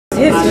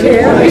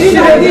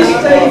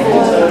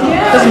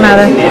Doesn't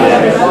matter.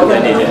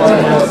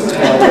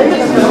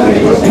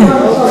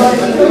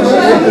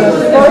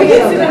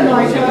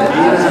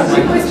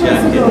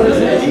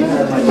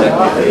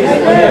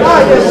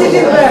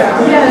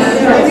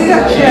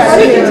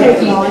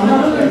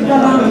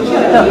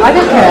 No, I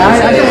don't care. I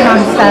just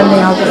I'm standing.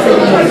 I'll just sit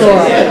on the floor.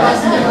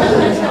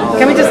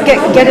 Can we just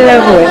get it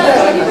over with?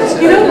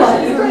 You know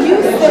what?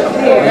 You sit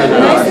there and I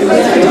sit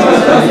there.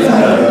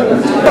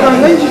 But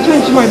I'm going to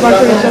change my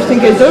battery just in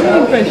case. Don't be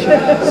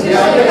impatient.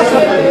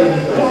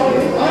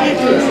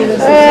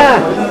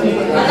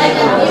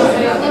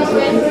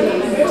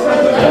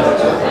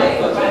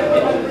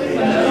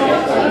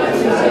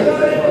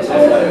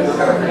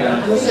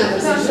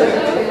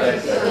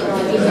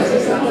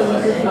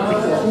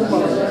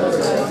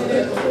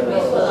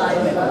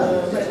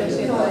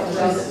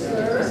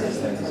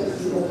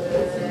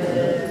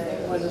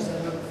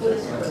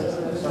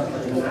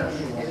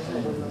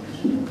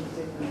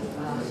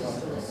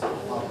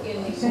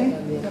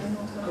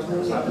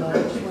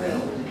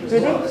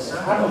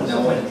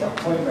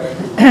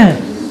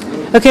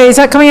 Okay, is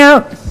that coming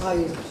out?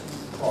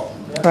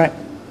 Right.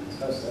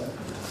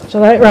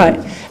 Shall I? Right.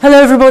 Hello,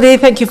 everybody.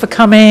 Thank you for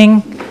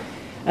coming.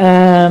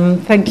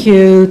 Thank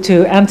you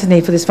to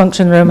Anthony for this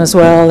function room as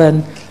well,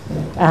 and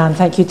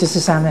thank you to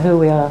Susana, who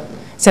we are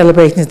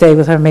celebrating today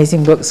with her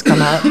amazing books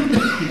come out.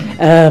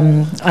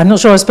 I'm not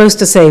sure I was supposed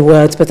to say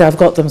words, but I've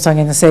got them, so I'm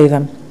going to say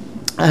them.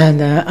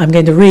 And I'm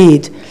going to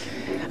read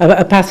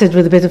a passage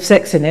with a bit of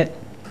sex in it,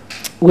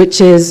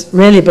 which is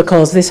really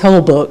because this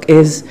whole book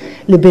is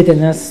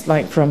libidinous,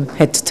 like from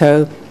head to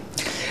toe.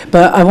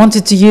 But I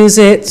wanted to use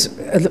it,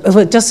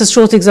 just a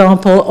short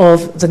example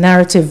of the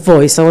narrative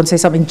voice. I want to say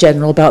something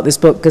general about this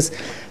book, because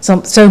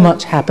so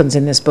much happens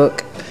in this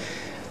book.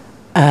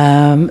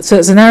 So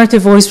it's a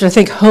narrative voice which I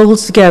think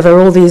holds together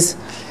all these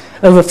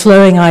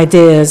overflowing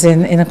ideas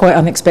in a quite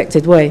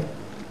unexpected way.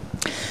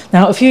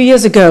 Now, a few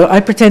years ago,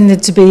 I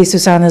pretended to be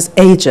Susana's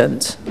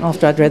agent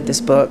after I'd read this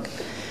book.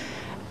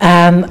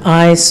 And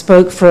I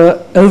spoke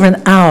for over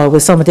an hour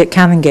with somebody at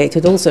Canongate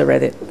who'd also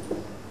read it,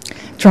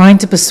 trying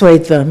to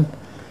persuade them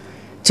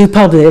to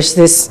publish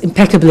this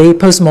impeccably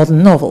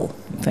postmodern novel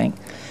thing.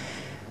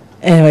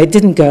 Anyway, it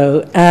didn't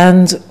go.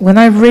 And when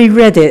I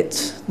reread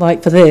it,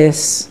 like for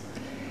this,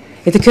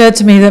 it occurred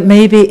to me that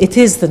maybe it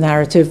is the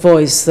narrative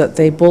voice that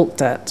they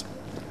balked at.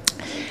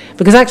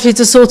 Because actually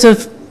it's a sort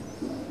of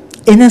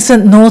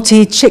innocent,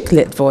 naughty,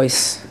 chick-lit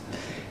voice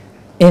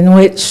in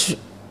which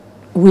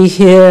we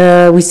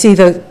see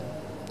the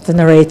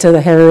narrator, the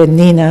heroine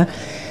Nina.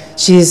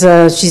 She's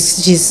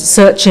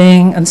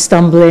searching and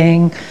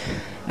stumbling,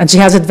 and she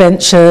has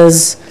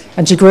adventures,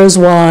 and she grows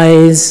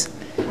wise,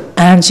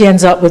 and she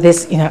ends up with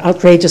this,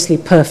 outrageously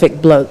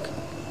perfect bloke,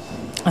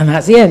 and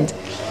that's the end.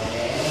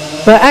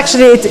 But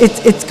actually,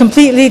 it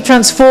completely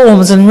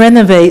transforms and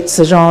renovates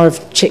the genre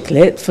of chick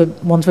lit, for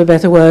want of a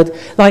better word,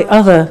 like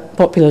other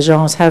popular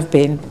genres have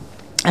been,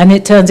 and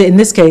it turns it, in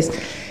this case,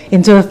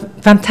 into a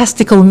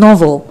fantastical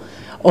novel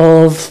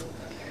of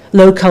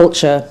low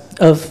culture,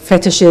 of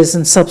fetishes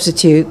and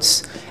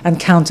substitutes and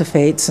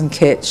counterfeits and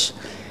kitsch,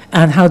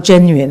 and how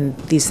genuine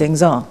these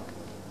things are.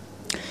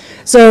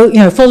 So,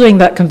 following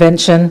that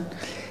convention,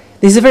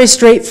 there's a very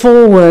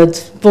straightforward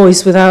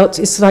voice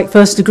it's like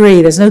first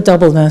degree, there's no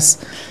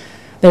doubleness,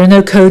 there are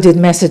no coded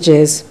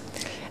messages,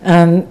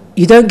 and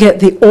you don't get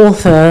the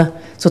author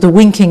sort of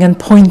winking and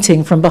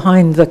pointing from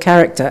behind the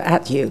character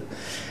at you,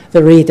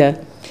 the reader.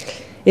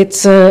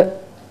 It's the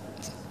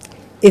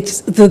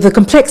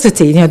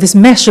complexity, this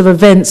mesh of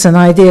events and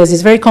ideas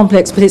is very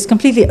complex, but it's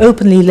completely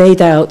openly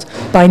laid out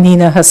by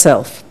Nina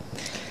herself.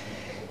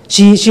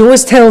 She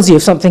always tells you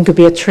if something could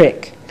be a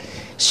trick.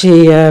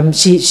 She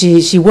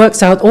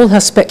works out all her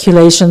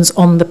speculations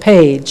on the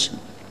page.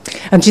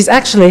 And she's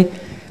actually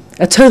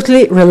a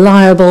totally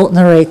reliable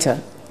narrator,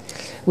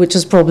 which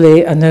is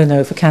probably a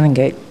no-no for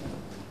Canongate.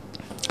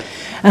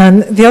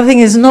 And the other thing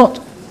is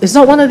it's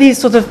not one of these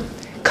sort of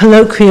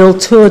colloquial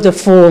tour de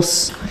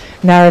force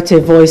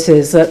narrative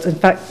voices that, in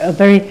fact, are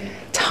very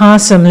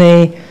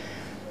tiresomely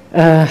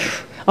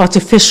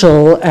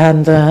artificial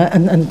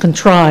and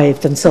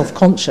contrived and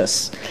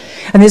self-conscious.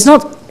 And it's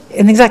not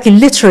an exactly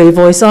literary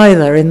voice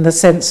either, in the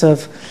sense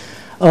of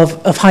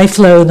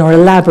high-flown or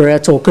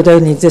elaborate or could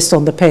only exist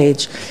on the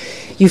page.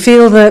 You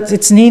feel that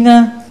it's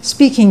Nina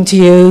speaking to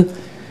you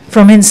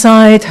from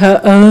inside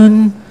her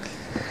own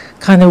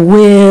kind of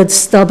weird,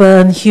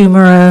 stubborn,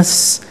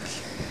 humorous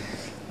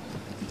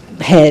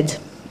head.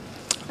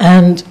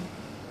 And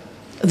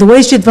the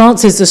way she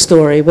advances the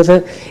story with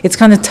its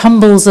kind of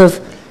tumbles of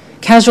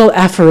casual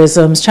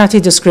aphorisms, chatty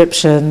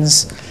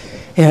descriptions,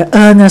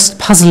 earnest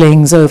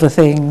puzzlings over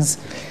things,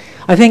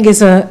 I think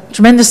is a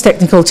tremendous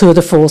technical tour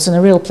de force and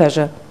a real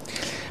pleasure,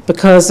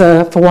 because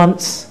for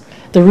once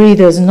the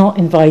reader is not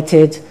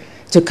invited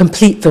to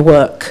complete the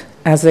work,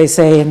 as they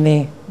say in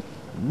the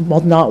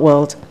modern art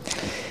world.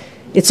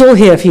 It's all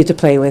here for you to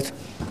play with.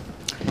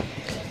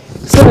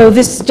 So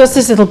this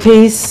little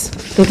piece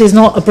that is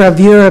not a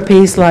bravura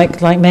piece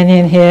like many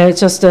in here, it's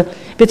just a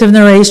bit of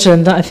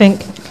narration that I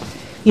think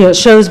it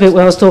shows a bit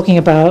what I was talking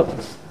about.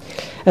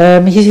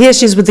 Here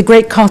she is with the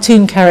great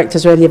cartoon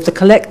characters, really, of the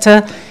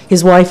collector,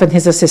 his wife, and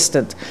his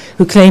assistant,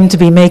 who claimed to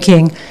be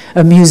making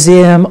a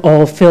museum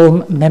of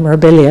film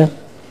memorabilia.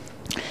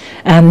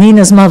 And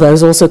Nina's mother,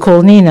 who's also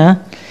called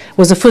Nina,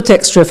 was a foot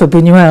extra for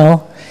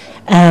Buñuel,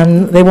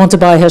 and they want to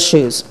buy her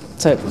shoes.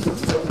 So,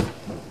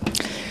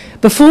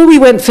 before we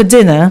went for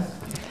dinner,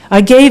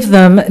 I gave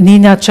them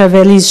Nina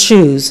Cervelli's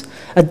shoes,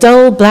 a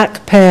dull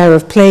black pair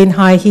of plain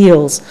high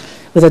heels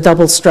with a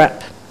double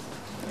strap.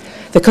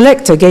 The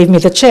collector gave me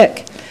the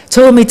check,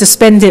 told me to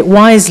spend it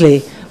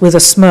wisely with a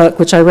smirk,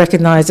 which I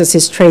recognized as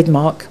his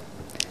trademark.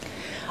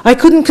 I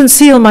couldn't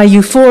conceal my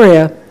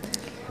euphoria,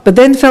 but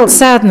then felt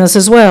sadness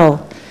as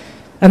well,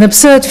 an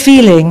absurd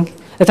feeling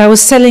that I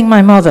was selling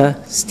my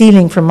mother,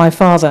 stealing from my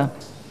father.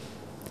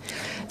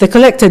 The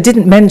collector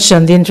didn't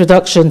mention the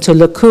introduction to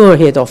Le Cour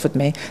he had offered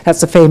me. That's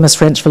the famous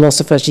French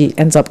philosopher she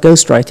ends up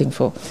ghostwriting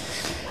for.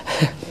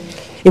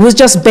 It was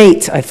just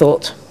bait, I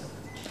thought.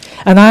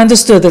 And I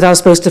understood that I was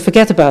supposed to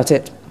forget about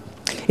it.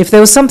 If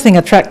there was something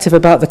attractive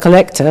about the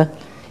collector,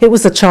 it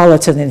was the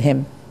charlatan in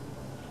him.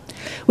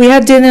 We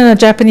had dinner in a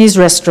Japanese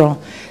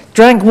restaurant,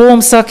 drank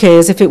warm sake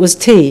as if it was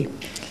tea.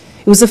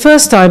 It was the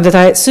first time that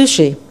I ate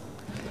sushi.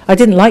 I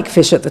didn't like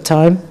fish at the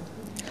time.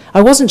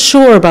 I wasn't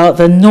sure about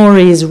the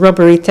nori's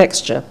rubbery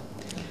texture.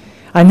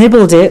 I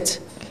nibbled it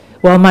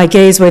while my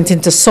gaze went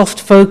into soft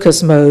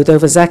focus mode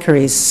over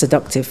Zachary's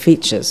seductive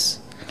features.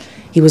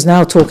 He was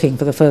now talking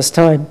for the first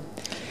time.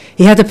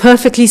 He had a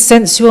perfectly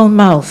sensual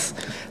mouth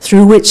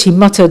through which he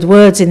muttered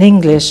words in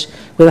English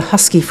with a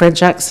husky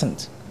French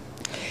accent.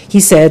 He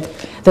said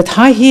that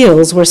high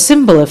heels were a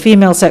symbol of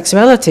female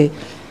sexuality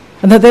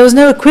and that there was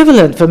no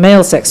equivalent for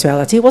male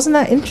sexuality. Wasn't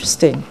that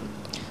interesting?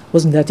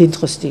 Wasn't that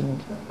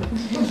interesting?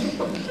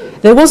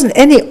 There wasn't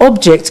any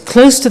object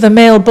close to the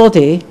male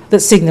body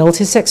that signaled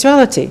his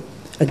sexuality.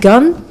 A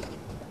gun?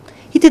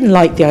 He didn't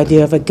like the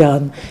idea of a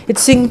gun. It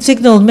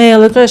signaled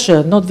male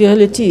aggression, not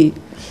virility.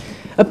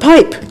 A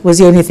pipe was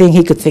the only thing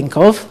he could think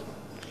of.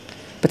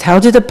 But how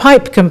did a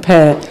pipe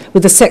compare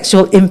with the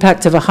sexual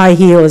impact of a high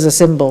heel as a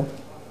symbol?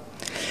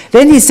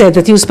 Then he said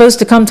that he was supposed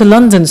to come to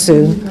London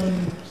soon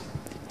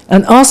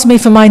and asked me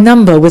for my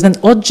number with an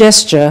odd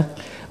gesture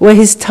where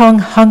his tongue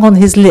hung on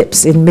his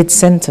lips in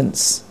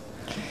mid-sentence.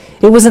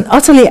 It was an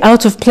utterly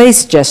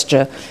out-of-place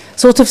gesture,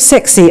 sort of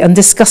sexy and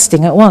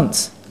disgusting at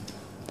once.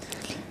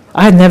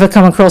 I had never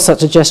come across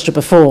such a gesture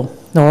before,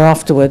 nor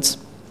afterwards.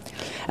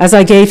 As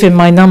I gave him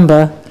my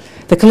number,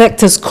 the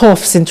collector's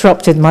coughs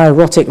interrupted my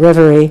erotic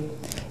reverie.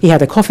 He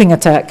had a coughing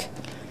attack.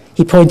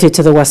 He pointed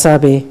to the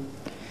wasabi.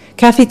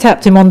 Kathy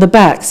tapped him on the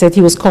back, said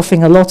he was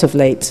coughing a lot of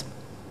late.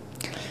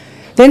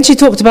 Then she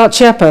talked about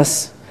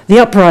Chiapas, the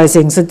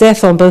uprisings, the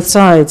death on both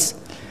sides.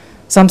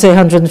 Some say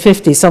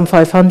 150, some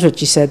 500,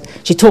 she said.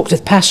 She talked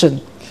with passion,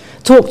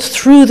 talked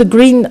through the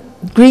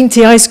green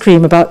tea ice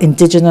cream about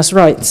indigenous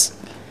rights,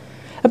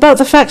 about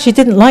the fact she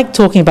didn't like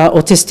talking about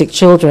autistic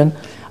children.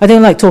 I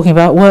don't like talking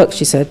about work,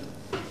 she said.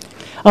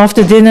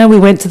 After dinner, we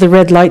went to the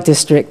red light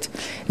district,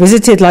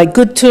 visited like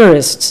good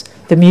tourists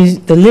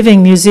the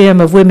living museum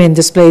of women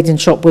displayed in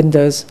shop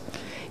windows,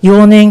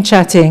 yawning,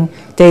 chatting,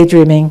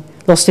 daydreaming,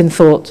 lost in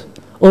thought,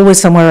 always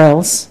somewhere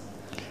else.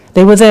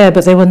 They were there,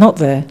 but they were not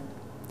there.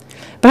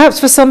 Perhaps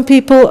for some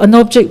people, an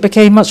object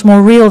became much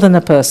more real than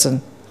a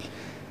person.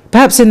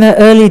 Perhaps in their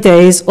early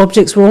days,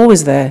 objects were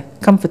always there,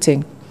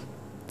 comforting.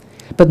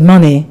 But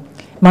money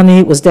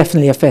was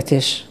definitely a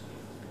fetish.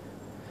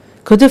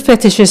 Could a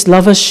fetishist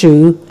love a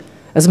shoe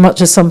as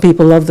much as some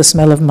people love the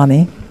smell of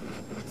money?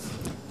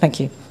 Thank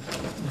you.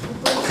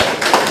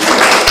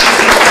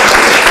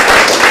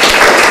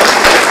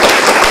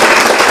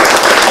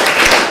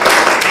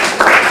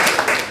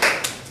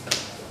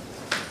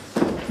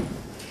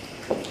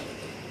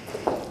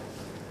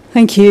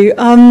 Thank you.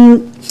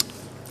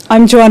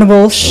 I'm Joanna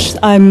Walsh.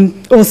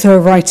 I'm also a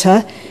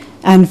writer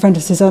and friend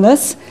of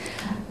Susana's.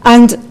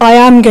 And I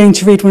am going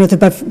to read one of the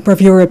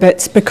bravura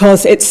bits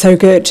because it's so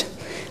good.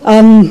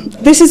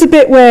 This is a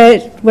bit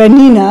where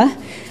Nina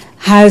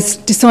has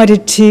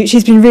decided to,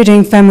 she's been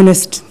reading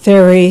feminist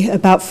theory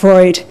about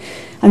Freud,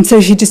 and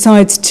so she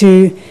decides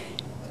to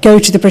go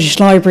to the British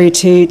Library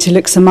to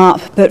look some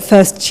up, but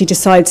first she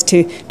decides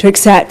to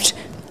accept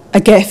a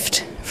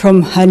gift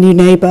from her new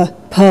neighbour,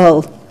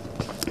 Pearl.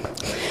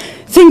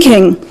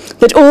 Thinking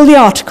that all the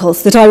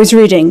articles that I was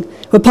reading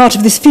were part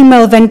of this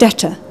female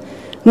vendetta,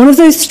 one of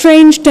those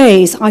strange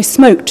days I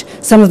smoked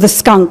some of the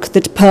skunk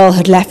that Pearl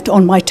had left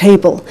on my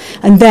table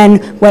and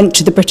then went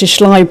to the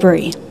British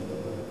Library.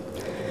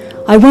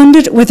 I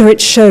wondered whether it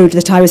showed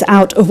that I was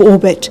out of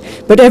orbit,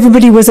 but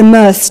everybody was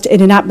immersed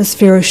in an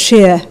atmosphere of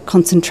sheer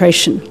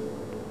concentration.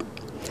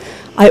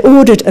 I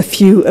ordered a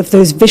few of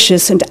those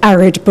vicious and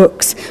arid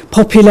books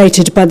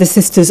populated by the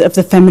Sisters of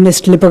the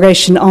Feminist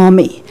Liberation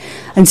Army,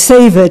 and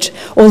savoured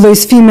all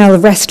those female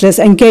wrestlers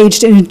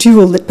engaged in a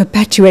duel that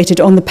perpetuated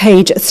on the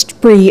page a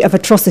spree of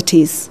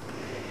atrocities.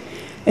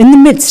 In the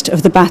midst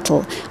of the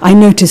battle, I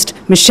noticed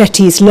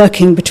machetes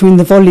lurking between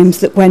the volumes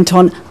that went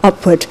on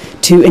upward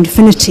to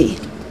infinity.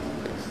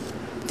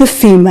 The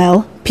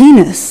female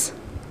penis.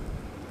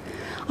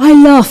 I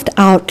laughed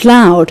out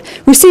loud,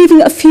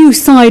 receiving a few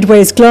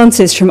sideways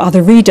glances from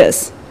other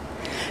readers.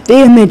 The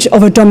image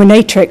of a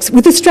dominatrix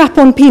with a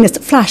strap-on penis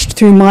flashed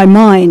through my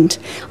mind.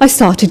 I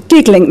started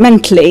giggling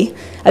mentally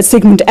at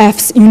Sigmund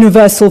F's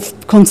universal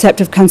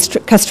concept of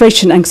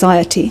castration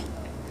anxiety.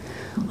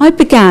 I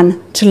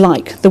began to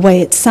like the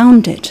way it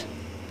sounded,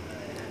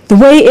 the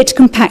way it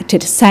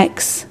compacted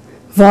sex,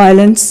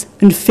 violence,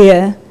 and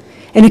fear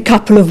in a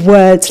couple of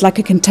words like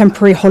a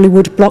contemporary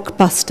Hollywood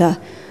blockbuster,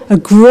 a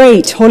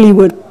great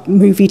Hollywood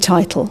movie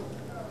title.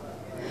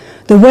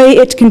 The way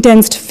it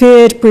condensed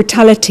feared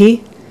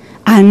brutality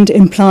and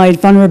implied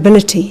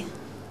vulnerability.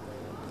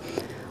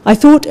 I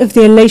thought of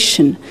the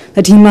elation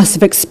that he must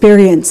have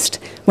experienced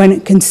when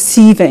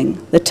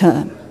conceiving the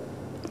term.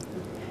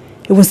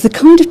 It was the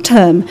kind of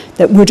term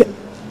that would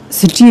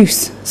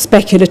seduce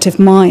speculative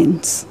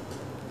minds.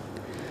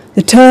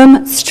 The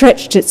term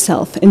stretched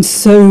itself in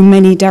so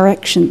many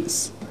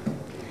directions.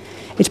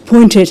 It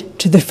pointed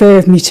to the fear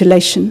of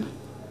mutilation,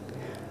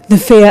 the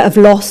fear of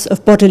loss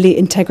of bodily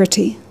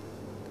integrity,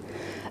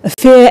 a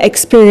fear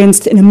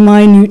experienced in a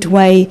minute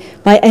way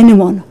by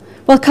anyone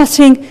while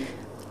cutting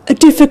a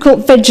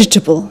difficult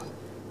vegetable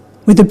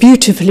with a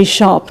beautifully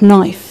sharp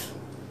knife.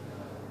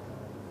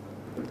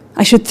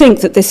 I should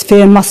think that this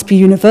fear must be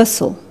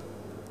universal,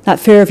 that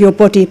fear of your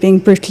body being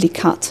brutally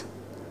cut,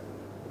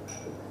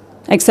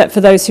 except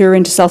for those who are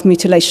into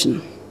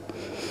self-mutilation.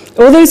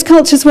 Or those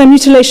cultures where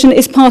mutilation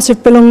is part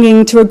of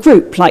belonging to a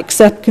group, like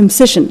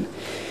circumcision.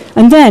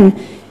 And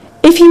then,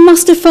 if he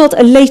must have felt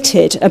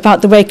elated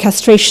about the way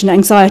castration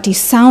anxiety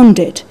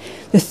sounded,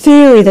 the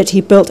theory that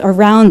he built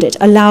around it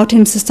allowed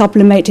him to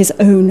sublimate his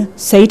own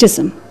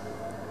sadism.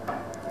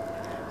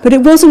 But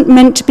it wasn't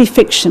meant to be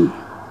fiction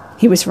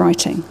he was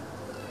writing.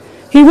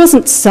 He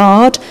wasn't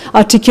Sard,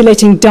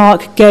 articulating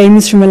dark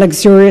games from a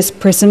luxurious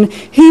prison.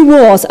 He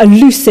was a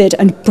lucid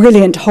and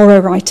brilliant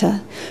horror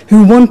writer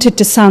who wanted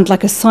to sound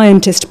like a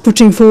scientist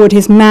putting forward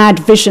his mad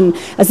vision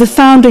as the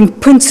founding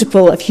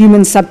principle of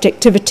human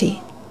subjectivity.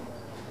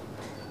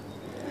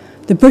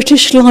 The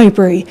British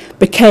Library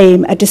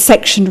became a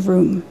dissection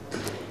room,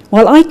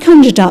 while I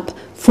conjured up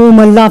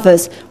former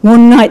lovers'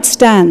 one-night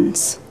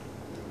stands.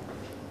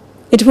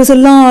 It was a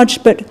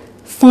large but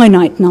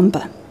finite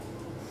number.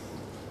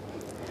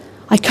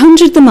 I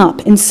conjured them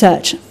up in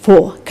search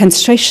for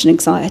castration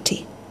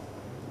anxiety,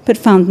 but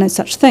found no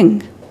such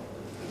thing.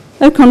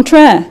 Au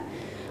contraire,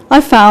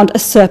 I found a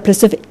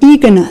surplus of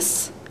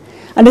eagerness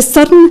and a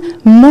sudden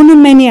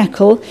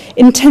monomaniacal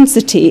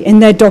intensity in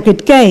their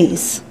dogged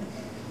gaze,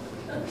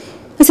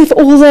 as if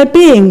all their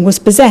being was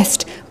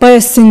possessed by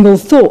a single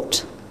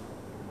thought.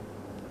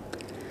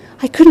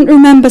 I couldn't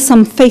remember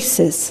some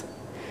faces,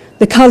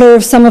 the colour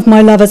of some of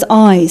my lover's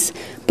eyes,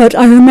 but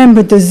I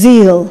remembered the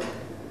zeal,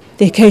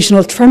 the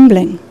occasional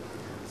trembling,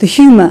 the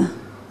humour,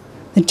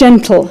 the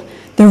gentle,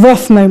 the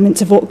rough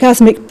moments of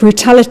orgasmic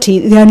brutality,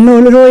 the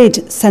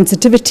unalloyed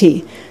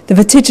sensitivity, the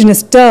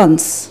vertiginous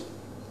dance.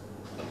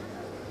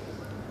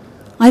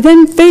 I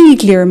then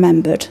vaguely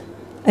remembered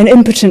an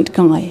impotent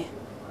guy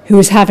who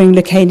was having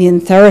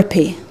Lacanian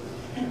therapy.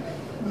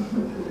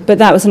 But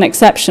that was an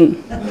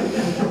exception.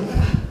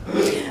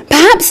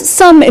 Perhaps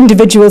some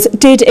individuals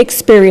did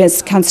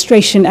experience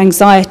castration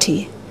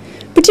anxiety,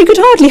 but you could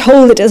hardly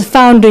hold it as a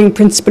founding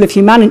principle of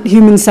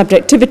human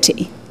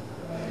subjectivity.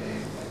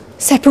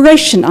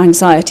 Separation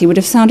anxiety would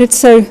have sounded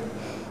so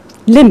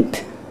limp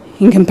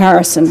in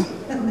comparison.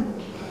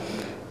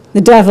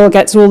 The devil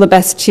gets all the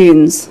best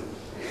tunes.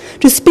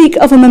 To speak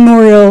of a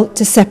memorial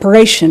to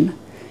separation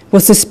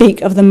was to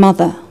speak of the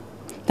mother,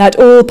 that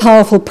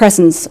all-powerful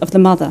presence of the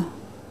mother.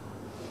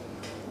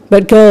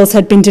 But girls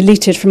had been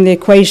deleted from the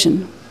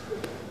equation.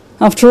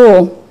 After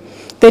all,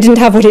 they didn't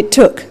have what it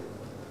took,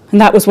 and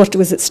that was what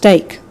was at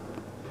stake.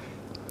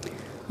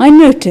 I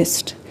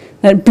noticed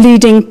that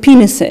bleeding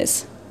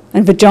penises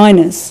and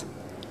vaginas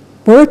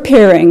were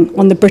appearing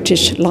on the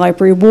British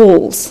Library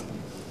walls,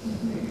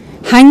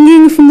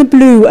 hanging from the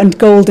blue and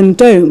golden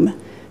dome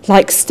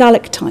like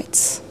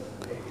stalactites,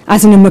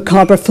 as in a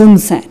macabre film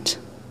set.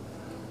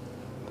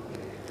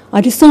 I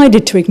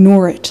decided to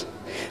ignore it,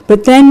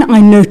 but then I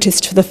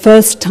noticed for the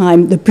first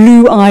time the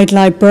blue-eyed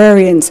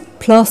librarian's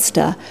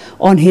plaster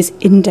on his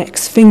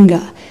index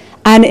finger,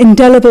 an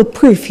indelible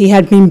proof he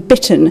had been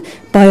bitten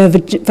by a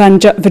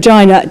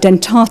vagina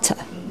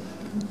dentata.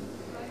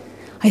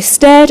 I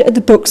stared at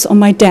the books on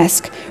my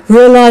desk,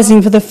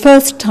 realizing for the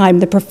first time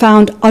the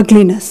profound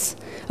ugliness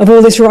of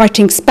all this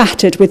writing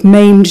spattered with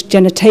maimed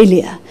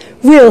genitalia,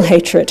 real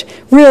hatred,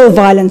 real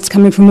violence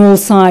coming from all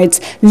sides,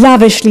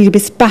 lavishly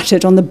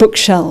bespattered on the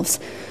bookshelves.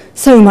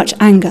 So much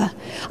anger.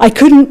 I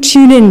couldn't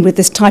tune in with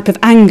this type of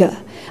anger,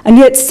 and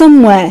yet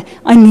somewhere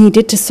I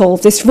needed to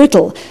solve this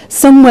riddle.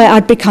 Somewhere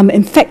I'd become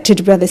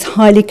infected by this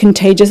highly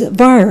contagious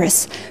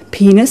virus.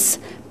 Penis,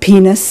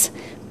 penis,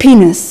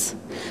 penis.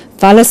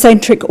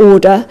 Phallocentric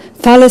order,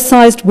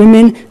 Phallicized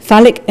women,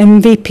 phallic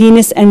envy,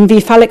 penis envy,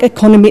 phallic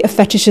economy of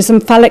fetishism,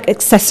 phallic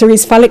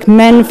accessories, phallic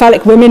men,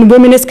 phallic women,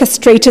 women as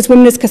castrators,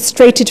 women as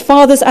castrated,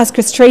 fathers as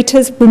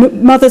castrators,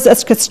 mothers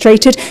as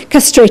castrated,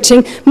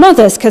 castrating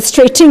mothers,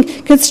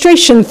 castrating,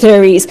 castration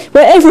theories,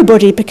 where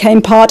everybody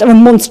became part of a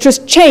monstrous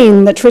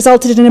chain that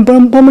resulted in an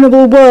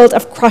abominable world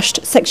of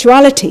crushed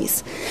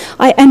sexualities.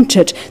 I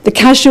entered the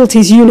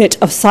casualties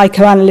unit of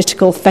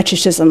psychoanalytical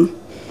fetishism.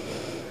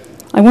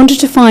 I wanted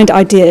to find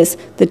ideas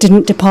that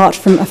didn't depart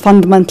from a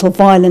fundamental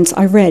violence.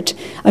 I read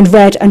and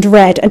read and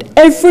read, and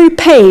every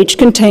page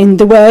contained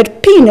the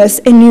word penis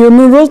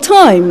innumerable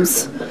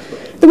times,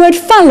 the word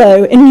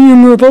phallo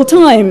innumerable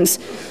times.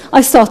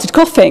 I started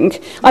coughing.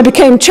 I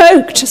became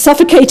choked,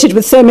 suffocated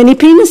with so many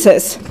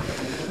penises.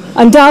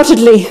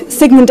 Undoubtedly,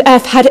 Sigmund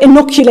F. had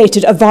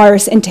inoculated a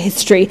virus into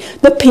history,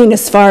 the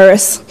penis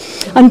virus.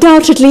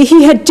 Undoubtedly,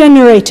 he had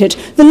generated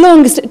the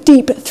longest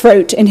deep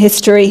throat in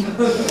history.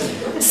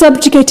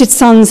 Subjugated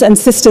sons and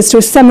sisters to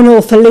a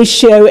seminal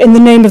fellatio in the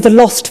name of the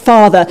lost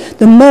father,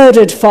 the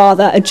murdered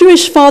father, a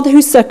Jewish father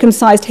who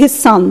circumcised his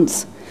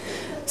sons.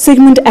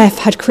 Sigmund F.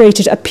 had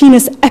created a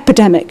penis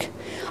epidemic.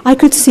 I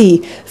could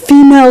see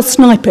female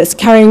snipers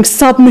carrying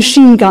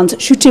submachine guns,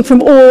 shooting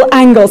from all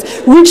angles,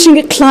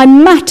 reaching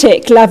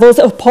climatic levels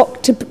of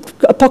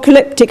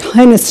apocalyptic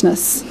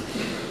heinousness.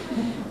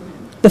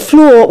 The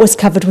floor was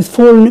covered with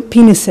fallen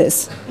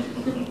penises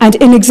and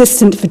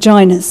inexistent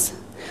vaginas,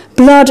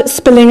 blood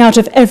spilling out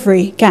of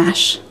every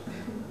gash.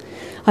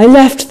 I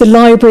left the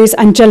library's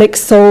angelic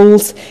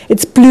souls,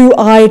 its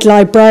blue-eyed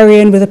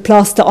librarian with a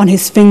plaster on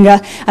his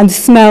finger and the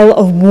smell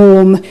of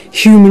warm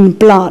human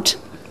blood.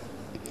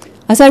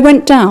 As I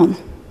went down,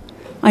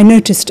 I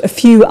noticed a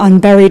few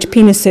unburied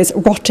penises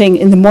rotting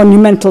in the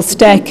monumental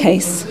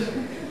staircase,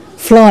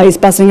 flies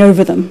buzzing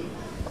over them.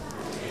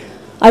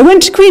 I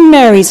went to Queen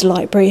Mary's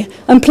library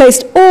and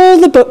placed all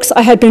the books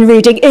I had been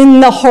reading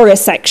in the horror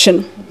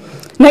section,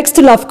 next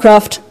to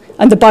Lovecraft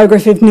and the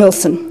biography of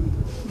Nielsen.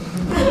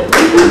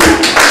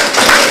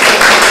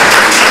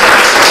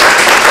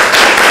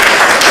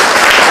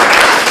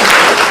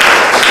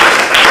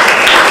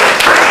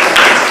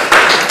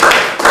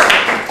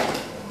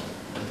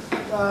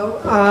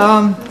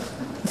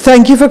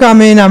 Thank you for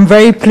coming. I'm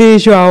very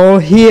pleased you are all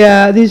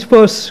here. This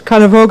was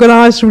kind of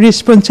organized really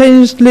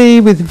spontaneously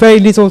with very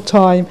little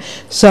time,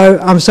 so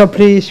I'm so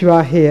pleased you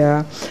are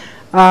here.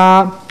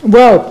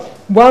 Well,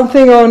 one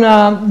thing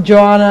on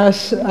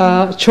Joanna's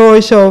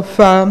choice of,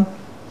 a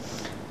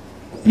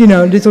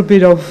little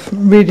bit of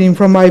reading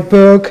from my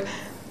book.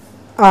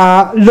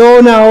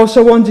 Lorna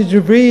also wanted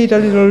to read a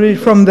little bit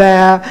from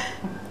there,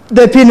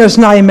 The Penis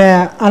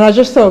Nightmare, and I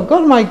just thought,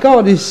 God, my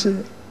God, it's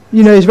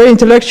very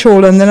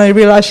intellectual, and then I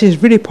realized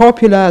she's really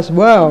popular as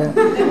well.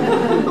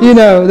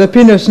 The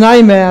Penis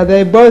Nightmare,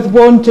 they both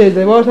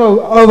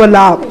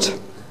overlapped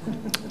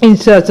in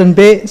certain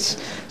bits.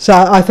 So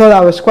I thought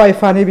that was quite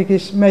funny,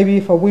 because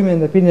maybe for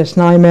women, The Penis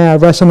Nightmare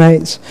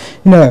resonates,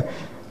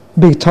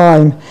 big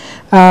time.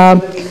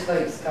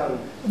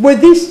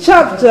 With this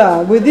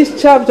chapter,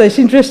 it's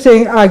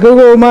interesting. I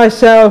Googled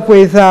myself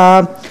with,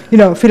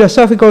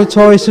 philosophical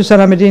toys,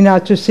 Susana Medina,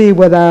 to see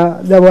whether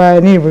there were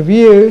any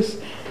reviews.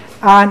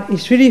 And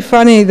it's really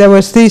funny, there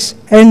was this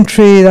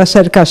entry that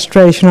said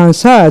castration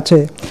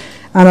anxiety.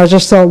 And I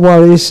just thought,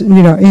 well, it's,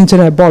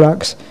 internet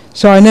bollocks.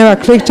 So I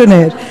never clicked on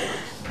it.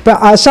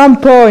 But at some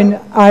point,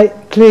 I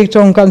clicked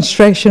on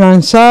castration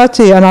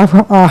anxiety, and I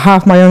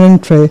have my own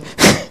entry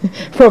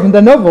from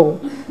the novel.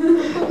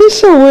 It's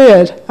so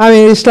weird. I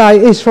mean,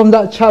 it's from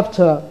that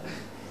chapter.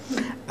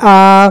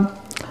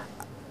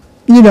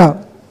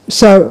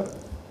 So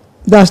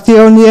that's the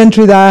only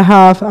entry that I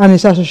have, and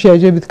it's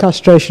associated with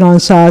castration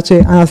anxiety,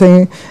 and I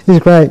think it's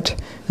great.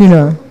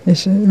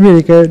 It's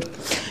really good.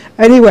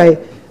 Anyway,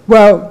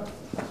 well,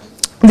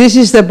 this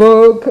is the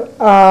book.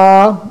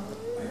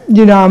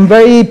 I'm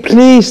very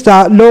pleased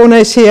that Lorna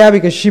is here,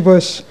 because she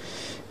was,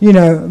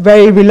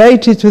 very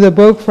related to the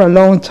book for a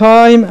long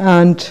time,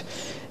 and,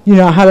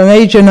 I had an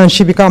agent, and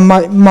she became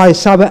my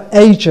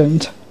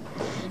sub-agent,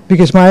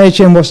 because my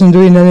agent wasn't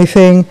doing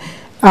anything.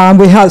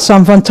 We had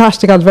some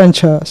fantastic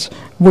adventures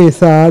with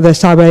the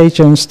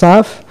sub-agent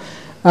stuff,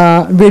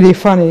 really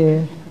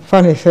funny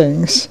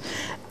things.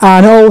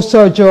 And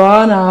also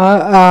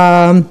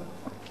Joanna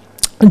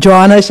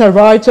is a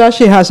writer.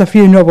 She has a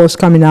few novels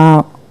coming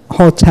out,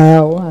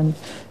 Hotel and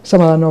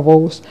some other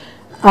novels.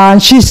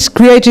 And she's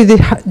created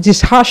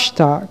this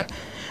hashtag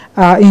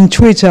in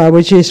Twitter,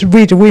 which is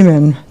Read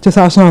Women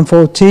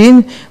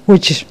 2014,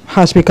 which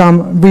has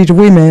become Read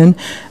Women.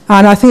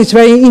 And I think it's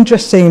very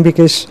interesting,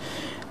 because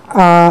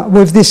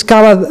we've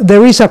discovered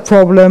there is a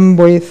problem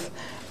with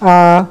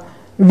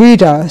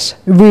readers.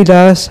 Many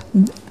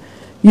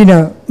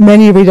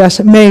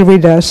readers, male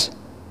readers,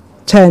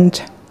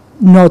 tend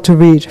not to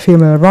read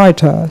female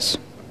writers.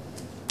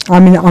 I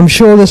mean, I'm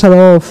sure there's a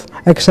lot of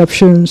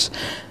exceptions,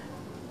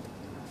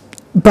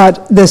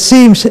 but there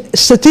seems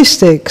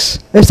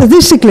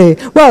statistically,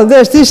 well,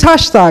 there's this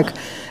hashtag,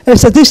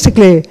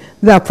 statistically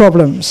there are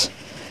problems.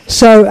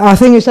 So I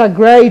think it's a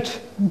great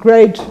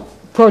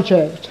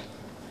project.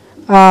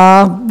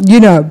 you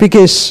know,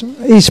 because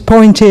it's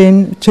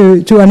pointing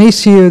to an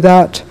issue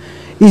that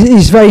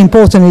is very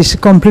important, is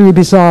completely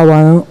bizarre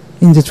one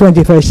in the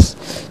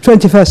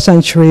 21st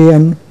century,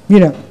 and, you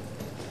know.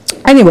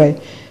 Anyway,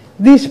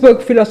 this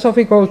book,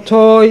 Philosophical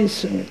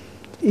Toys,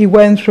 it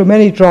went through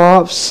many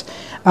drafts.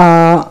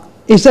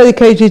 It's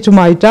dedicated to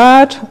my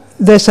dad.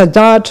 There's a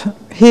dad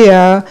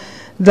here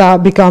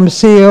that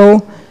becomes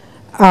ill,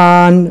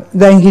 and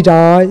then he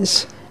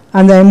dies.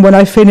 And then when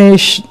I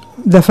finish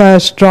the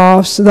first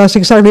drafts, that's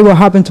exactly what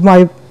happened to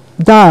my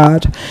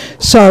dad.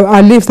 So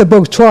I lived the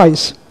book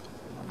twice.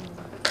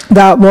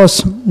 That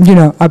was, you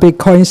know, a big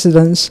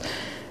coincidence.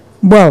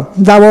 Well,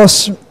 that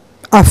was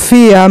a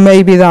fear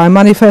maybe that I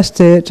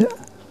manifested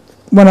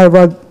when I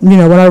wrote, you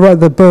know, when I wrote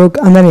the book,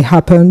 and then it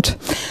happened.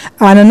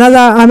 And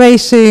another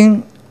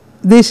amazing,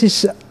 this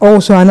is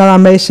also another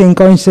amazing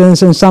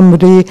coincidence, and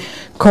somebody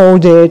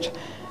called it,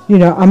 you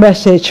know, a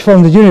message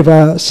from the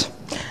universe.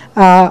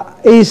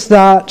 Is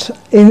that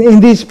in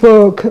this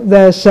book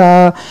there's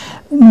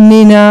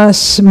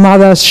Nina's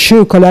mother's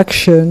shoe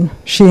collection.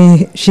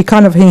 She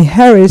kind of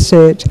inherits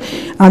it,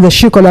 and the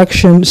shoe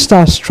collection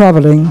starts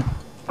traveling.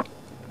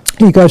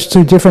 He goes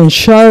to different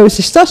shows.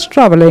 He starts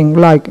traveling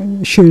like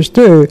shoes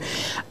do,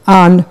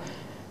 and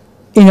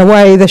in a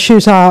way the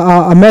shoes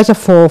are a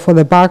metaphor for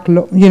the back,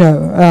 you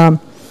know,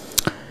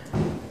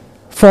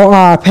 for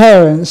our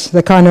parents,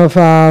 the kind of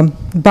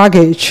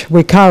baggage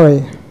we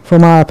carry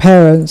from our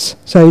parents.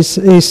 So it's,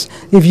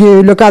 if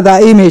you look at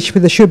that image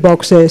with the shoe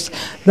boxes,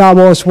 that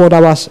was what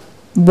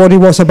it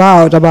was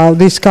about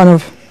this kind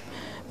of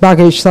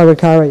baggage that we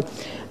carry.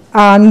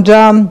 And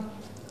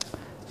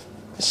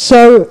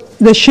so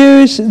the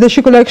shoe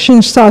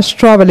collection starts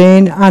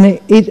traveling, and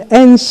it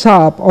ends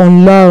up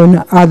on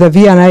loan at the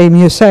V&A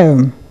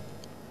Museum.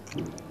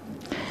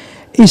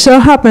 It so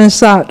happens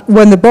that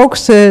when the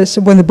books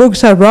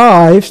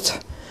arrived,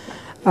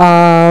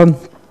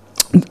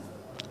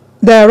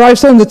 they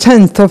arrived on the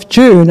 10th of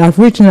June. I've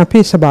written a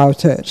piece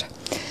about it.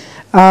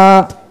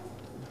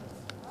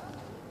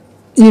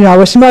 You know, I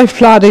was in my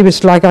flat. It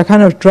was like a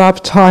kind of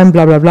drop time,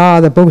 blah, blah,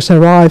 blah. The books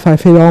arrive. I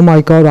feel, oh,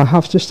 my God, I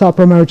have to start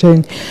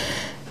promoting,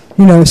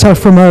 you know,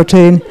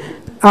 self-promoting.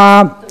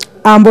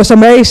 And what's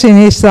amazing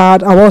is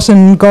that I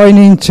wasn't going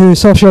into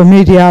social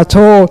media at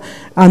all.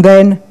 And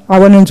then I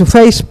went into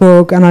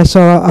Facebook, and I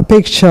saw a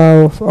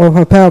picture of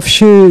a pair of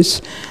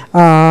shoes,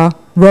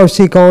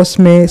 Rosie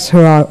Goldsmith,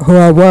 who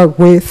I work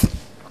with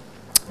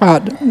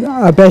at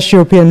a Best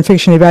European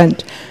Fiction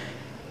event,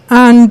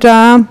 and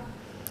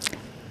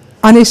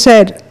he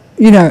said,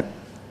 you know,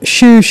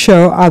 shoe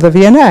show at the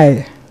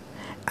V&A,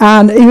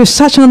 and it was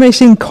such an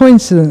amazing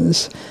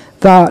coincidence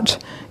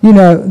that, you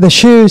know, the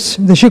shoe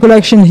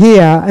collection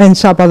here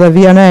ends up at the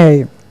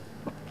V&A,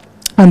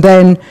 and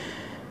then,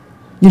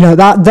 you know,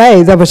 that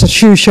day there was a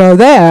shoe show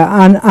there,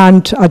 and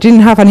I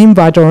didn't have an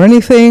invite or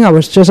anything. I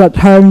was just at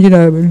home, you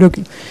know,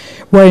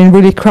 wearing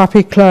really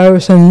crappy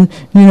clothes, and,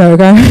 you know,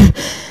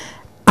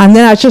 and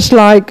then I just,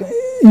 like,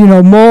 you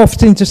know,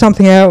 morphed into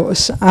something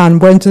else and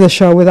went to the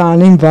show without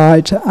an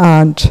invite,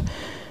 and,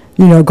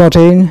 you know, got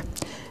in,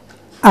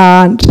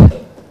 and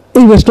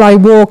it was like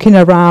walking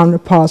around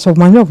parts of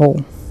my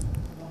novel,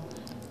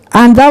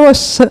 and that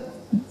was.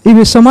 It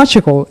was so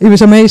magical. It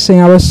was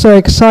amazing. I was so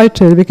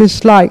excited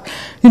because, like,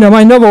 you know,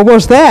 my novel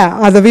was there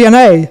at the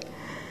V&A.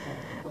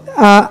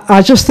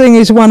 I just think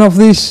it's one of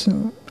these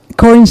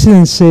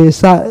coincidences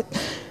that,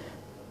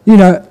 you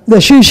know, the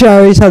shoe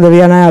show is at the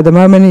V&A at the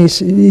moment.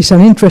 It's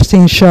an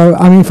interesting show.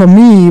 I mean, for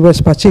me, it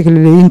was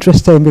particularly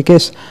interesting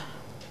because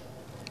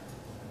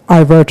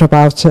I wrote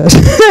about it,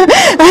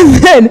 and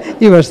then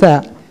it was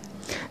there.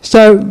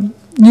 So,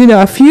 you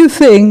know, a few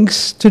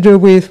things to do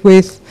with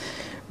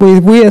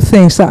weird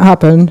things that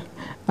happened,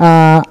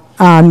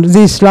 and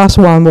this last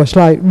one was,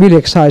 like, really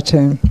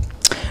exciting.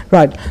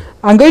 Right,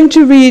 I'm going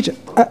to read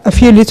a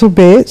few little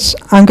bits.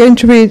 I'm going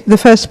to read the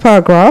first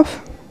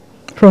paragraph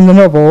from the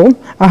novel.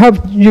 I hope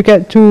you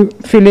get to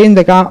fill in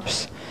the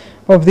gaps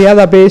of the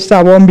other bits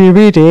that I won't be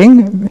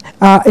reading.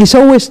 It's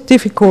always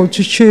difficult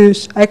to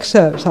choose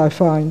excerpts, I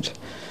find,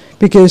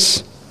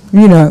 because,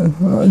 you know,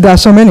 there are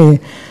so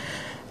many.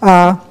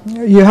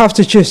 You have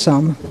to choose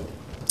some.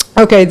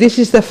 Okay, this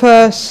is the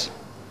first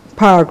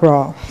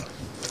paragraph.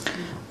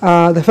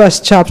 The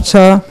first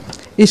chapter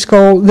is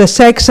called The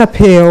Sex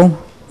Appeal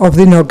of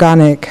the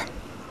Inorganic.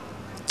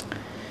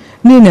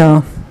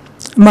 Nina.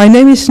 My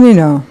name is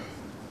Nina,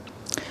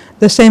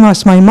 the same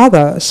as my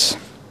mother's.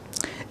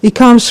 It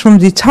comes from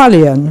the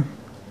Italian,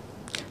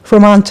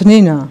 from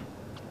Antonina.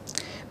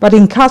 But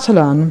in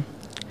Catalan,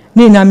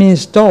 Nina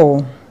means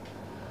doll.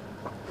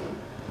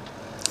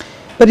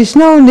 But it's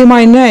not only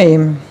my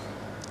name.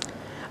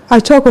 I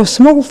talk of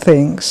small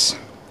things,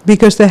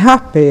 because they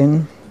have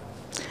been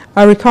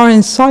a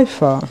recurring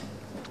cipher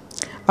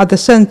at the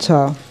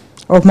center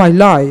of my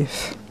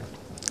life.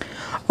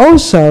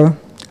 Also,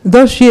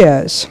 those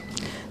years,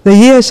 the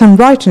years I'm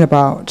writing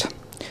about,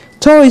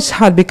 toys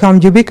had become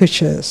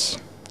ubiquitous.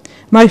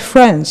 My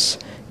friends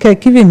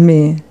kept giving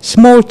me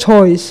small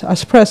toys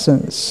as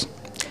presents,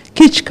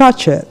 kitsch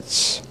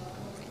gadgets,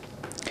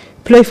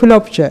 playful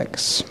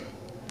objects.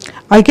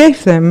 I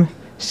gave them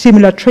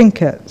similar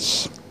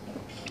trinkets.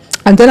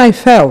 And then I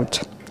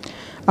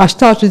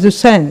started to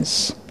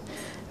sense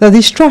that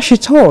these trashy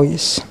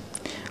toys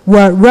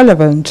were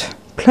relevant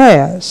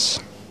players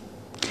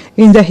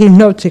in the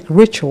hypnotic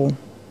ritual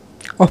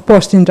of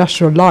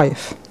post-industrial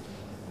life.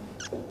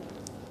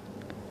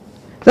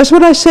 That's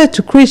what I said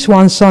to Chris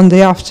one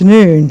Sunday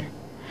afternoon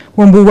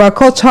when we were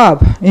caught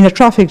up in a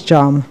traffic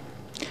jam,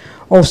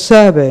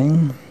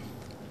 observing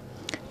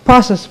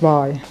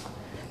passers-by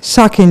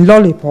sucking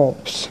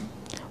lollipops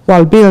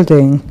while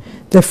building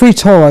the free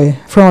toy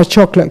from a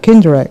chocolate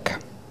Kinder Egg.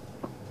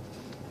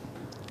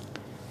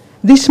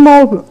 These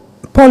small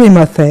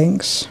polymer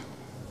things,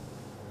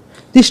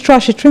 these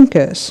trashy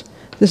trinkets,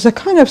 there's a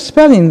kind of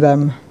spell in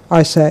them,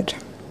 I said.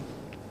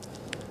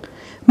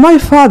 My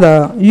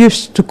father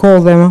used to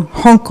call them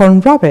Hong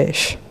Kong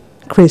rubbish,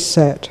 Chris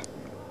said.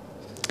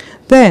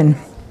 Then,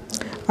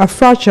 a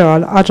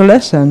fragile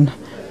adolescent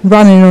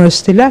running on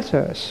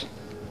stilettos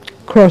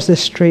crossed the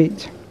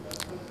street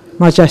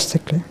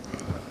majestically.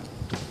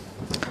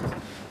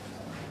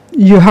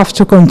 You have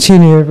to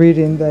continue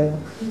reading the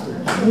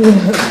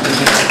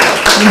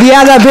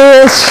other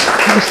bits.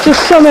 It's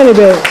just so many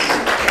bits.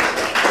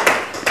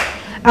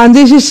 And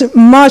this is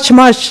much,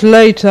 much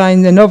later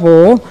in the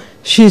novel.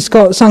 She's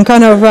got some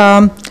kind of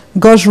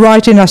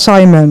ghostwriting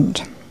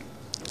assignment.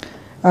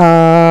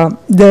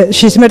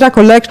 She's met a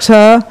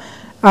collector,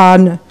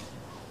 and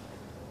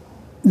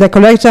the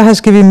collector has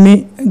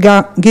given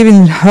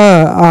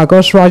her a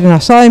ghostwriting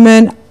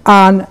assignment,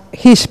 and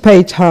he's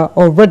paid her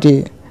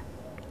already.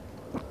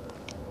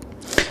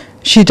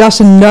 She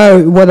doesn't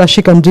know whether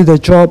she can do the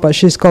job, but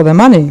she's got the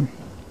money.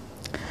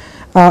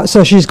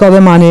 So she's got the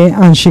money,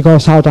 and she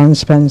goes out and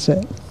spends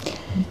it.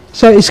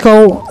 So it's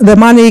called The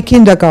Money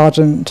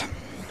Kindergarten.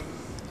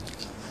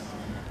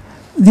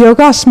 The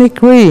orgasmic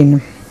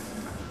green,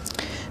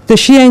 the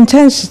sheer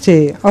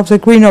intensity of the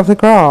green of the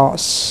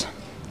grass.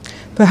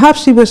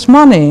 Perhaps it was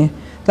money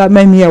that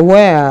made me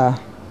aware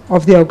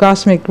of the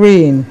orgasmic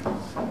green,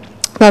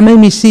 that made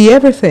me see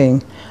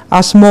everything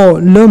as more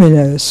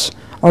luminous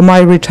on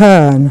my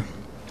return.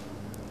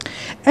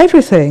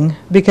 Everything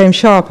became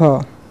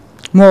sharper,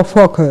 more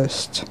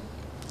focused.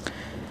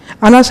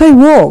 And as I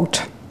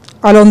walked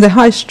along the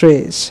high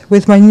streets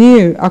with my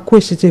new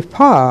acquisitive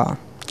power,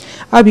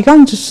 I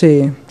began to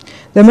see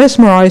the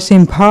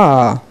mesmerizing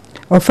power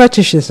of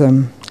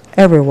fetishism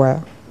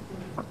everywhere.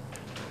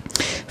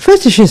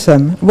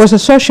 Fetishism was a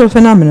social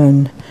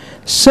phenomenon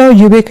so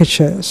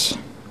ubiquitous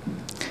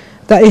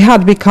that it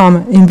had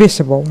become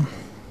invisible.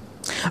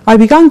 I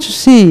began to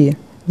see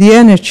the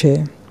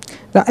energy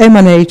that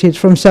emanated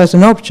from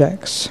certain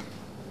objects,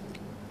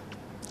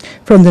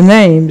 from the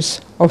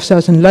names of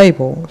certain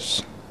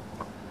labels.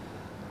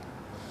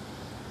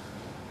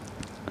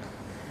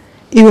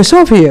 It was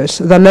obvious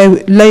that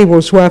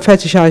labels were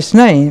fetishized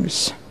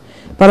names,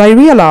 but I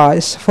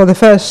realized for the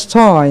first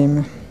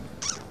time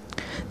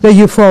the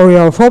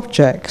euphoria of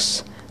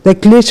objects, the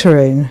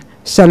glittering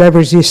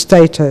celebrity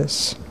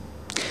status.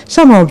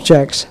 Some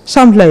objects,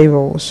 some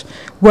labels,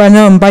 were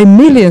known by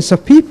millions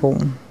of people,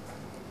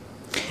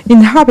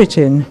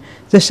 inhabiting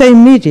the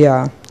same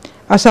media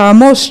as our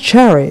most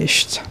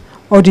cherished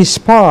or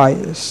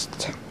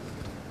despised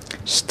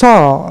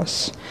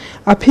stars,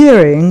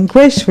 appearing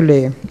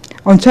gracefully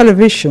on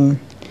television,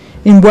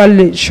 in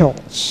well-lit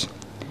shots,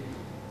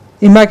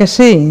 in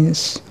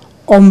magazines,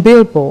 on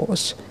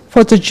billboards,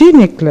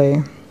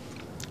 photogenically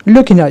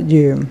looking at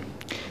you,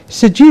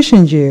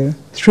 seducing you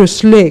through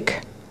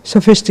slick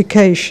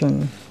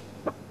sophistication,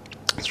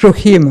 through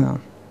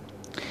humor,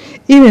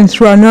 even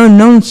through a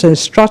no-nonsense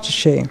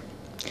strategy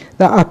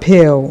that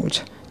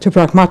appealed to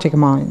pragmatic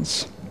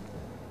minds.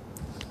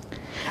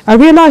 I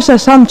realized that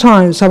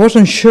sometimes I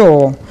wasn't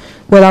sure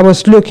whether I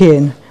was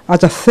looking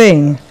at a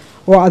thing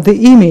or at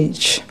the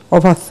image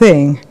of a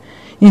thing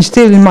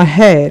instilled in my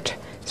head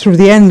through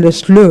the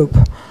endless loop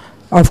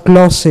of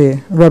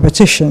glossy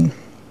repetition.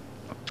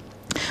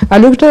 I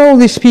looked at all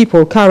these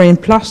people carrying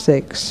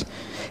plastic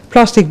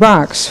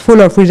bags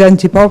full of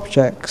redemptive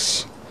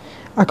objects,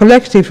 a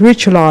collective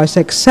ritualized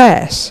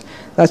excess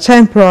that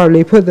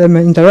temporarily put them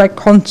in direct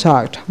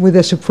contact with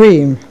the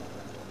supreme.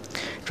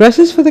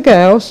 Dresses for the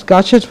girls,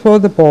 gadgets for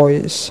the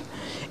boys,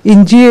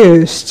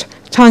 induced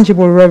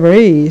tangible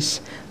reveries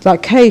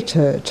that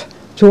catered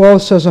to all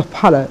sorts of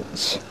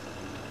palates.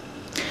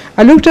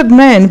 I looked at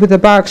men with the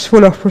bags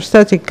full of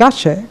prosthetic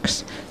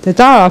gadgets, the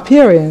dire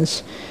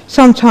appearance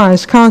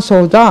sometimes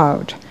cancelled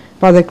out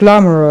by the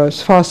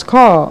glamorous fast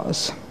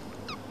cars.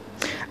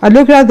 I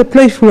looked at the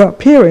playful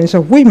appearance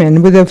of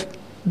women with the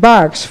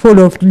bags full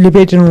of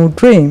libidinal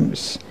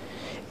dreams.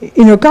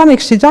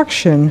 Inorganic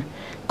seduction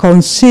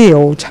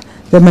concealed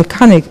the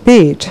mechanic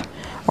beat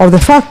of the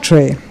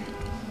factory,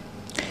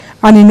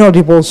 an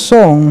inaudible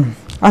song,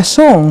 a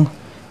song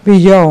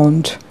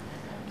beyond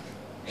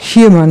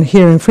human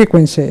hearing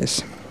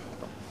frequencies.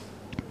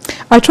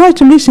 I tried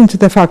to listen to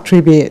the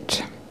factory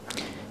beat,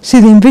 see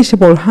the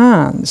invisible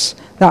hands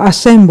that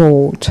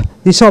assembled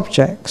these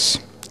objects,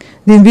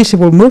 the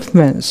invisible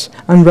movements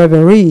and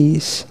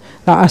reveries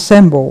that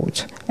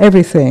assembled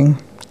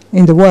everything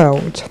in the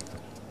world.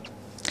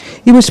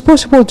 It was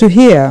possible to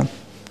hear,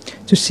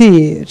 to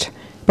see it,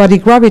 but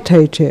it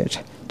gravitated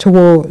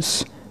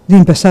towards the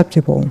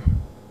imperceptible.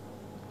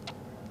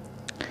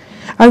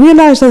 I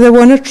realized that there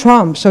were no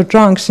tramps or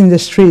drunks in the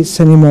streets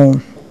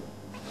anymore.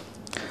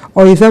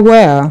 Or if there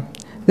were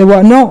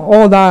not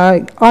all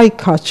that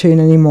eye-catching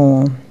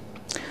anymore.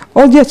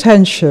 All the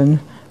attention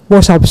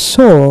was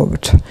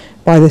absorbed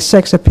by the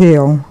sex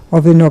appeal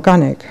of the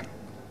inorganic.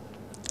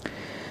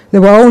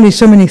 There were only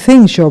so many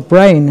things your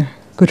brain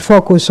could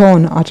focus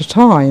on at a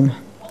time.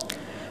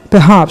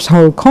 Perhaps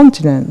whole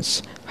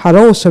continents had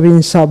also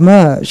been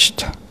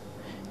submerged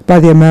by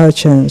the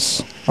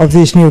emergence of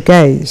this new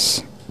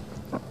gaze.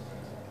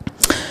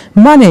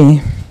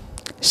 Money,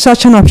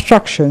 such an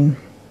abstraction.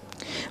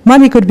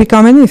 Money could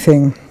become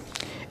anything.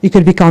 It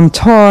could become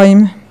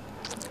time.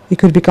 It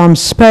could become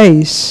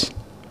space.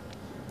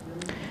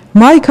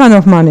 My kind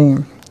of money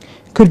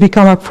could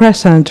become a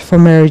present for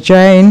Mary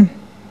Jane,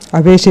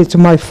 a visit to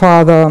my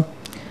father,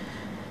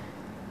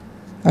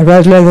 a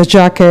red leather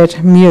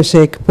jacket,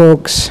 music,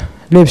 books,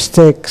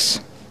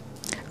 lipsticks,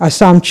 a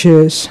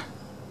sumptuous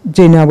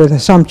dinner with a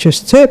sumptuous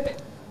tip,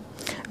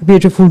 a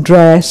beautiful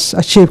dress,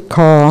 a cheap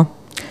car,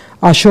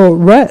 a short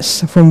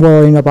rest from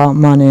worrying about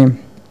money.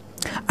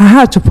 I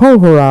had to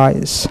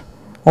pulverize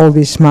all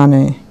this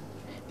money,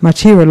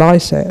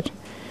 materialize it,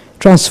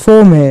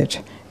 transform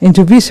it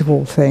into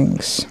visible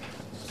things.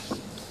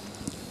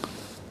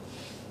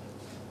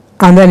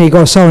 And then it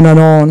goes on and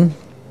on.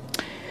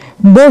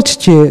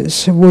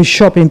 Multitudes with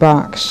shopping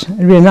bags,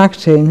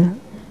 reenacting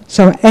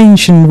some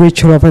ancient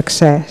ritual of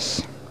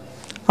excess.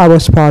 I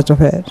was part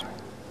of it.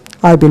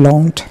 I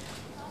belonged.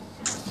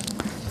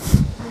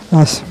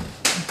 That's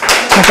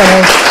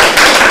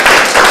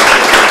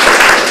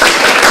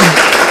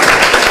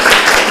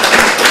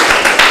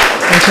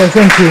okay,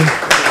 thank you.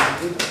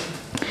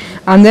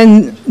 And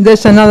then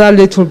there's another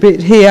little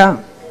bit here,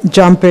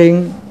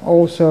 jumping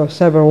also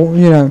several,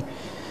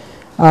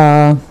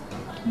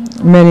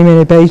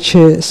 many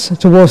pages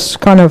towards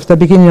kind of the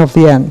beginning of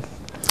the end.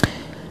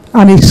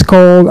 And it's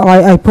called,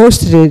 I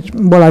posted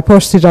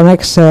an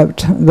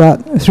excerpt that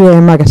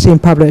 3am magazine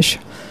published.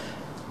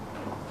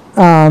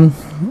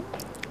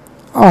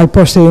 I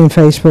posted it in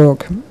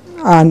Facebook.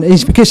 And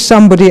it's because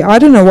somebody, I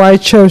don't know why I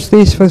chose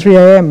this for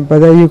 3am, but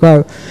there you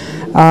go.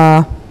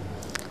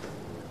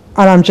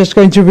 And I'm just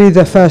going to read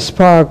the first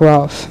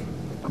paragraph.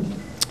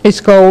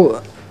 It's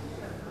called,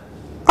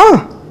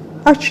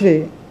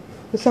 actually,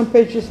 there's some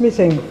pages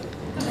missing.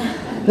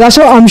 That's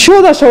all, I'm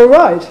sure that's all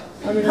right.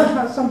 I mean, I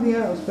had something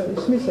else, but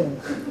it's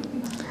missing.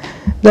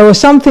 There was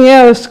something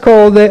else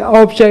called the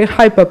Object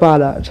Hyper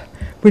Ballad,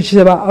 which is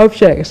about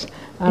objects,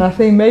 and I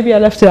think maybe I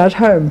left it at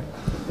home.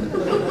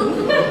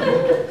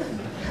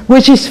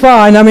 Which is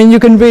fine, I mean, you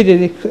can read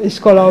it, it's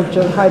called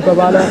Object Hyper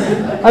Ballad.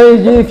 I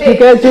mean, if you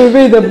get to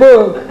read the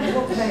book,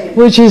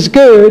 which is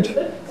good,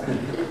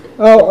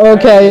 oh,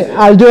 okay,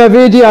 I'll do a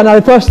video and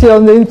I'll post it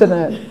on the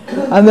internet,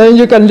 and then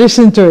you can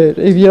listen to it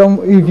if you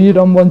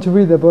don't want to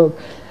read the book.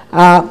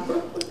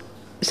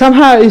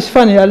 Somehow it's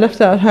funny, I left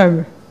it at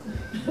home.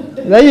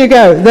 There you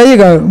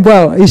go.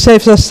 Well, it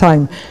saves us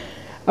time.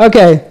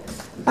 Okay,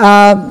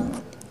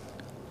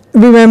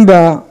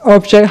 remember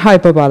Object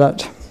Hyper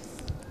Ballad.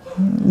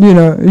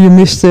 You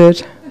missed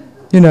it.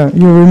 You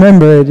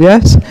remember it,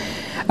 yes?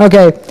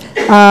 Okay,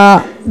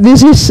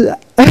 this is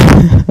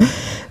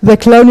the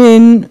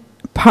cloning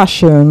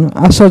passion,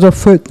 a sort of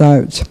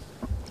footnote,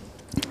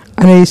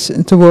 and it's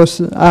towards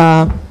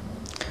the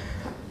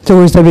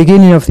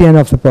beginning of the end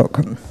of the book.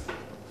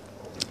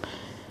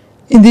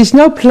 In this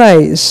no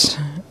place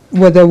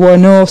where there were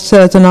no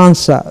certain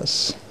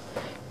answers,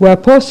 where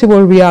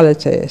possible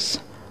realities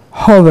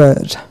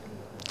hovered,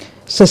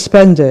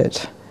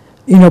 suspended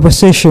in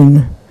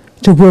opposition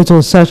to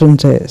brutal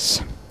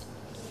certainties,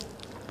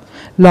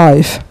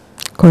 life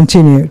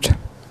continued.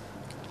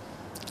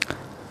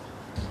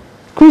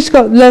 Chris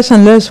got less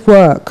and less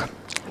work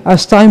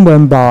as time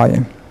went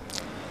by,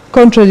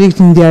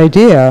 contradicting the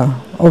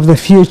idea of the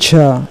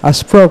future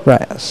as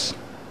progress,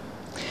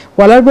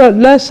 while I wrote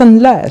less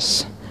and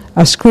less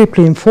as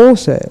crippling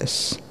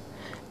forces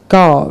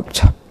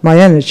garbed my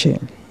energy.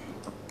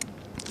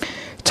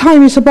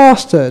 Time is a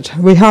bastard.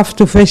 We have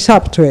to face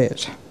up to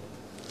it.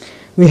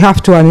 We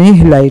have to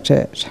annihilate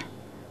it,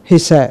 he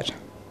said.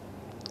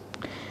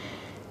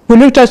 We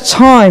looked at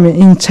time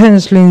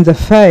intensely in the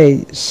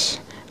face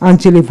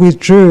until it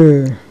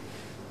withdrew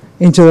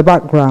into the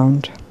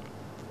background.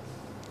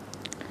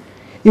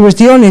 It was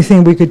the only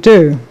thing we could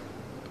do.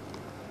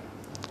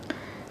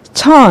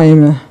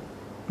 Time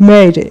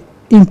made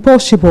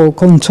impossible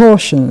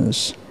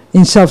contortions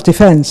in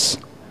self-defense.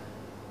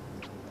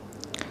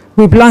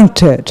 We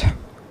blanked it.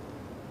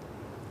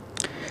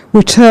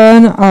 We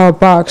turned our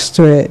backs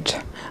to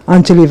it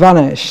until it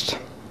vanished.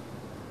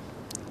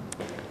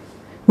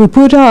 We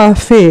put our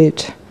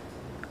feet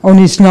on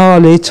its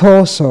gnarly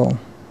torso,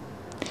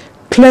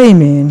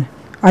 claiming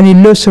an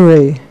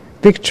illusory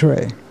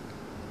victory,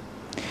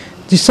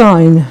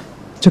 designed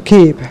to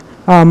keep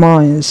our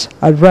minds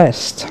at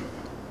rest.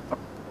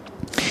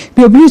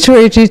 We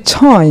obliterated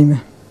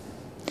time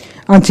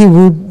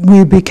until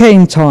we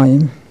became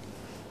time.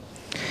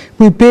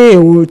 We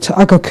built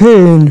a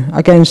cocoon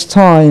against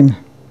time.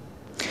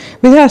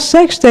 We had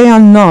sex day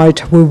and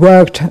night, we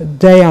worked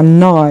day and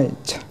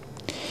night.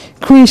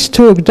 Chris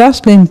took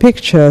dazzling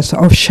pictures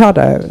of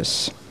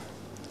shadows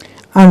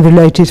and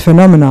related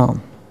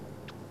phenomena.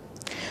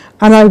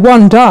 And I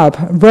wound up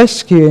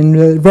rescuing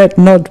the red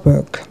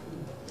notebook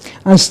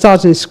and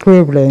started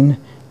scribbling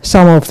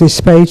some of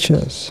these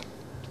pages.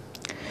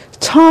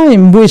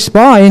 Time whizzed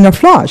by in a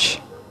flash.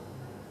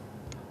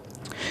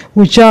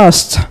 We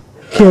just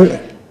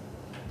killed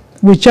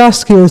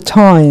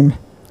time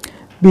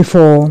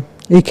before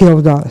it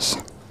killed us.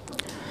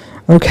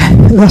 Okay,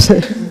 that's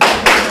it.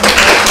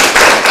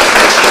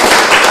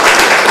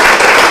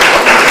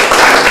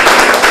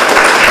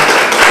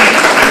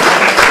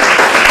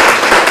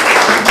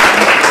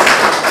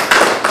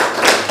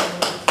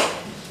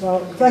 Well,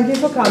 thank you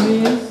for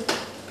coming.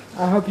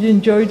 I hope you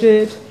enjoyed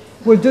it.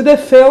 We'll do the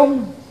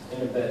film,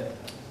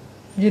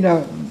 you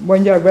know,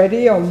 when you're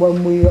ready or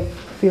when we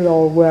feel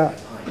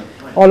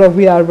all of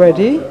we are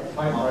ready.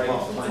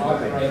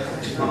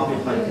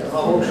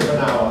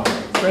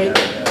 Great.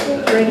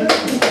 Ready?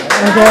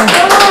 Okay.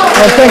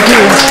 Well, thank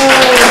you.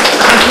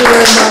 Thank you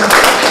very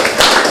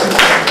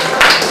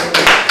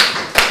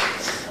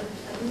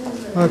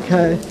much.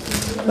 Okay.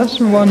 That's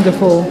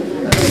wonderful.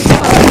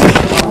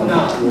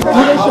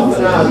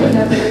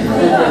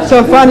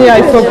 So funny,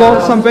 I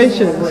forgot some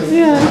pages.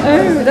 Yeah,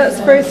 oh, that's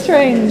very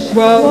strange.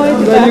 Well,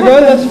 there you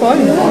go, that's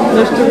fine.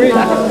 Nice to read.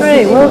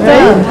 Great, well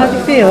done. How do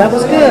you feel? That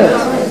was good.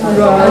 Right,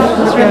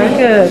 That's really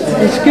good.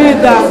 it's good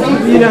that,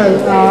 you know,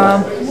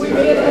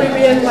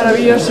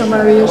 Maravilloso,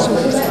 maravilloso.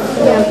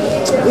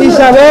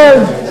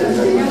 Isabel,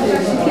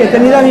 que he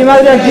tenido a mi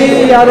madre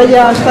aquí y ahora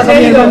ya está con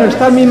mi hermano.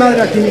 Está mi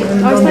madre aquí.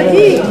 ¿Está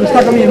aquí?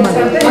 Está con mi hermano.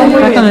 Está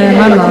con el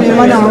hermano. Mi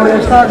hermana ahora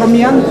está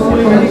conmigo antes.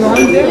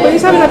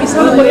 Podéis haber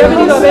avisado, podía haber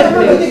venido a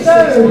verte.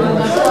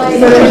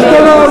 Pero es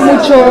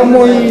todo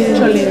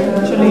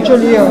mucho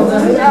lío.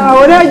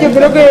 Ahora yo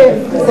creo que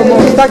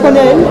como está con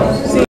él,